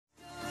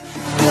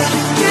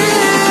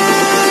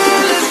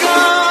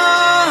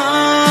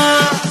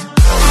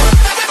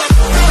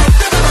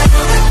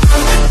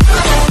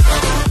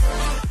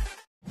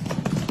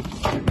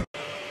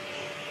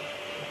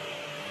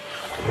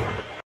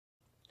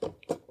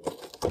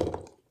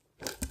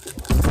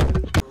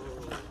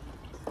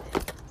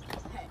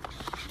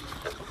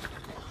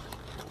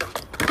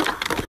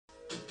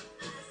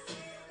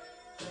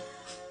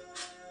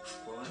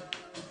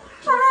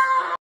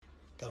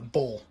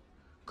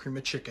cream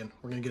of chicken.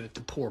 We're gonna get it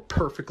to pour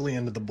perfectly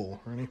into the bowl.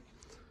 Ready?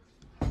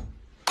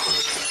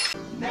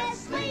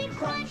 Nestle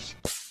Crunch.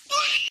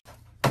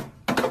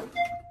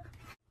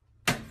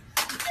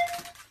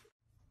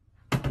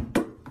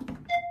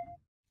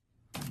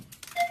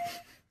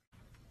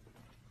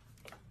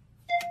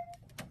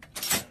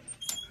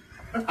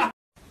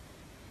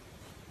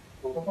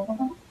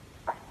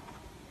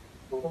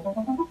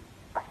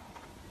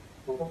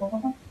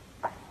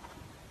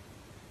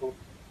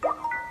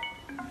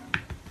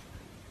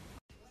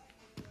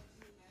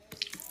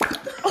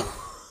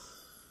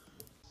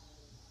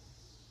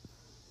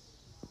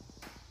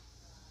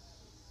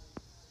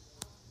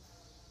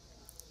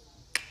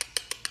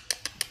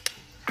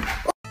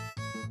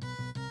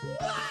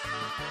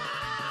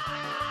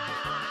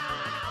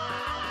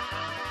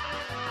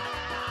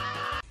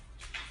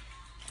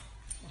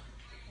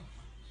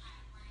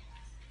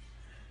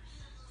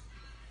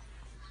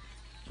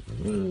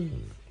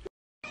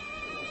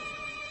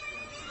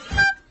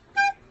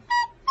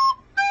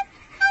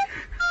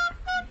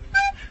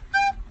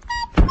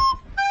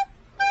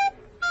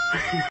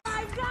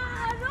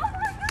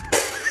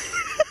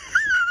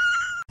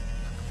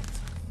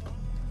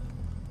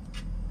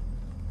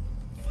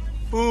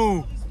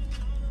 Ooh!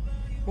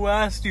 Who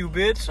asked you,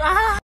 bitch?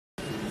 Ah!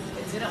 It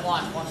didn't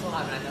watch. Watch what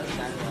happened. I know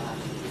exactly what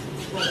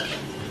happened.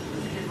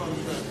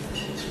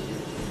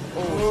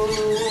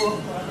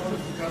 Oh.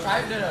 Try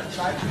it.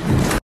 Try it.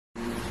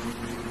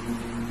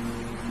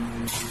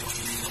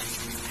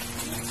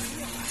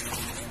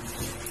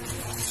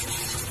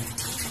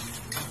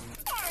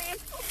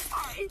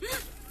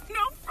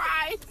 No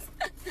fries.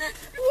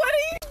 What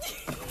are you doing?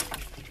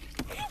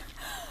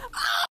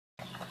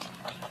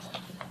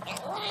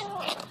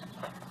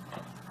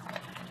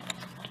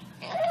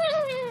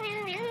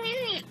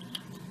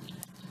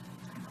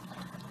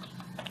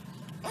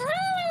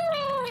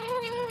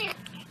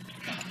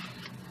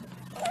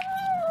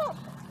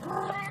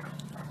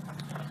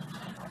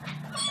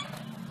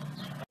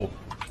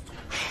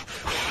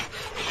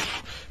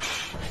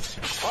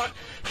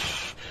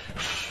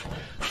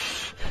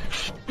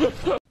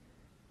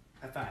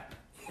 High five.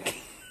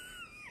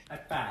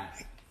 High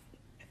five.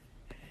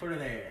 Put her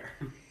there.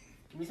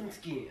 Give me some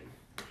skin.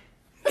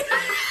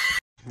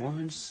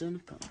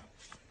 100 pounds.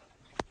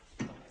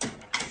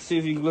 See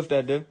if you can lift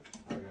that, dude.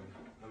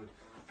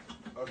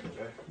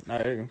 Okay. Nah,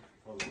 there you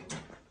go.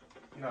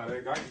 No, I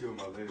can do it with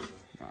my legs.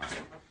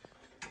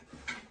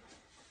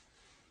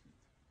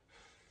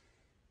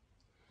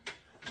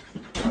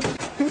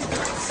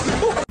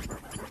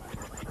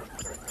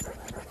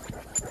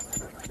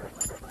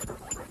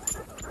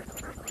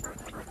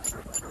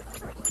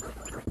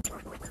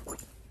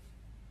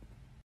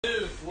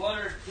 Dude,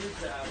 water,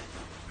 two out.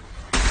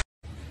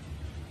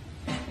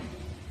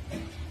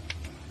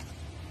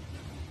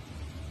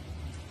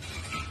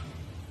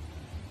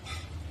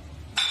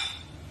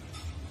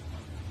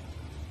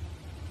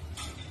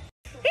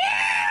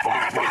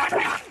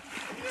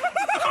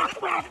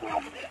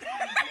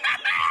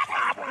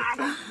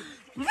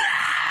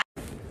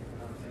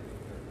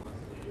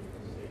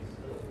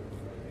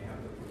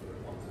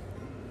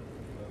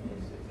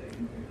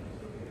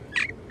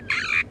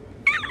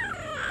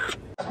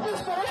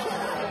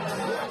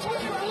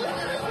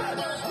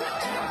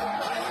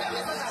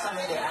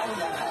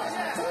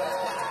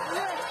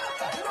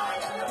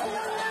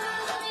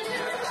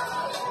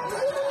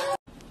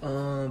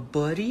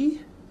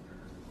 Buddy?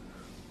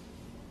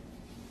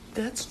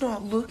 That's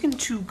not looking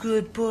too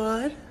good,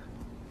 bud.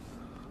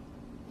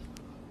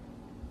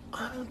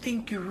 I don't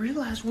think you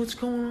realize what's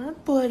going on,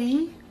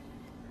 buddy.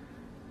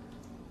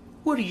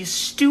 What are you,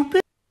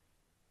 stupid?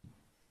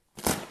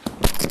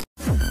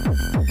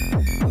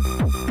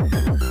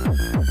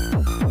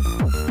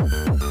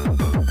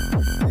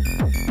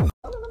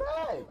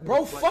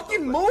 Bro,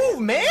 fucking move,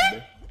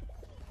 man!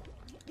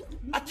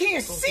 I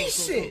can't see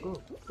shit!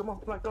 Come on,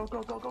 go, go,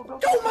 go, go, go.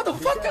 Go,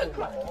 motherfucker!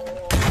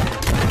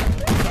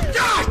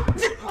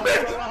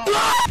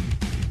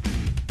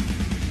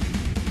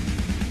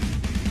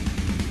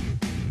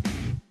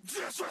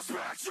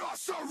 Disrespect your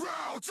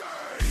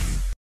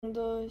surroundings! 1,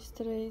 2,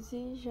 3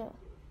 e já.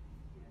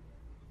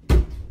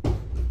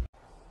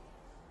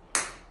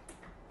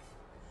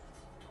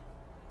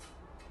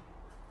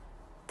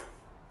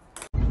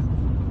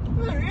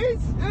 There he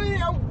is!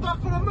 Hey, I'm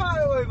back on the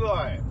motorway,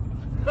 boy!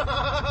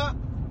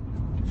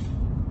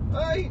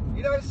 Hey,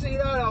 you don't see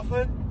that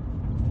often.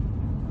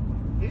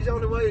 He's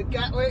on the way to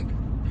Gatwick.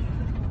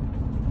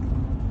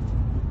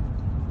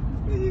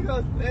 There you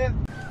go, there.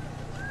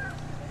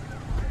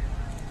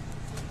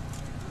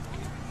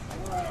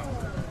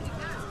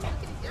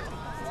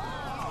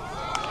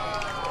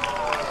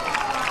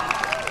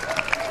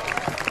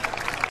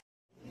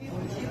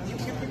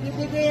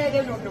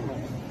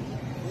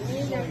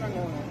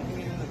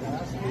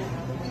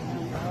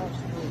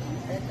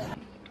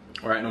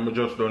 Alright, now we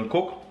just done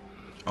cook.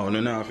 Oh,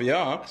 no, now for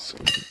y'all.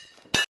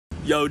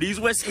 Yo, these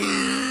was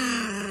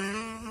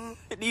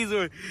these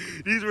were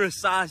a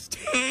size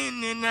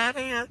 10 and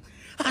a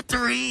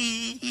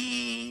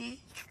 3.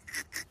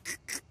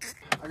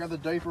 I got the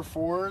diaper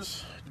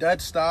 4s, dead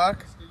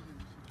stock.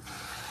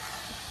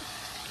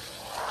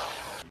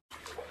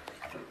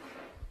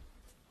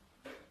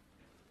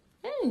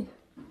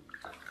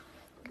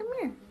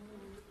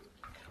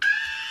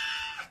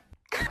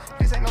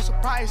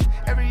 price.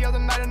 Every other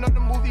night another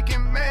movie get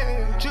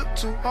made. Drip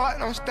too hard,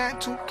 don't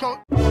stand too close.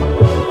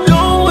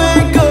 Don't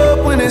wake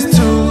up when it's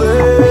too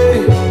late.